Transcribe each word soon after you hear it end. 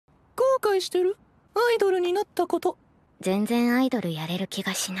解してる？アイドルになったこと。全然アイドルやれる気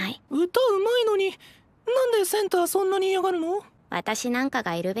がしない。歌うまいのに、なんでセンターそんなに嫌がるの？私なんか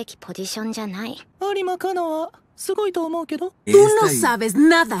がいるべきポジションじゃない。有馬カナはすごいと思うけど。Tú no sabes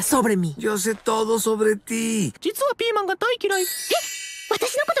nada sobre mí. Yo sé todo sobre ti. 実はピーマンが大嫌い。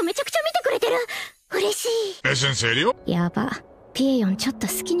私のことめちゃくちゃ見てくれてる。嬉しい。¿Es en serio? やば、ピエヨンちょっと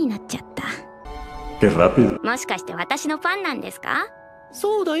好きになっちゃった。Qué rápido. もしかして私のファンなんですか？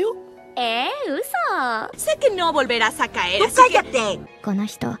そうだよ。嘘。 Sé que no volverás a caer. ¡Tú cállate! この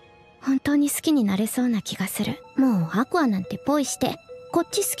人、本当に好きになれそうな気がする。もうアクアなんてポイして、こっ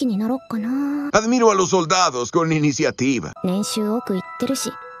ち好きになろっかな。Admiro a los soldados con iniciativa. 年収億いってる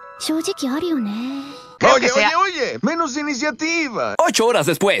し、正直あるよね。Oye, menos iniciativa. 8 horas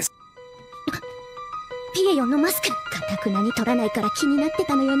después. ピエヨンのマスク、かたくなに取らないから気になって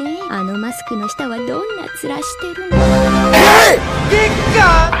たのよね。あのマスクの下はどんな面してるの？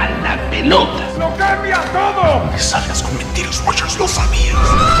 ¡A la pelota! ¡Lo cambia todo! ¡Me salgas con mentiras, muchos lo sabías!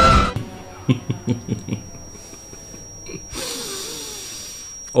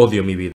 Odio mi vida.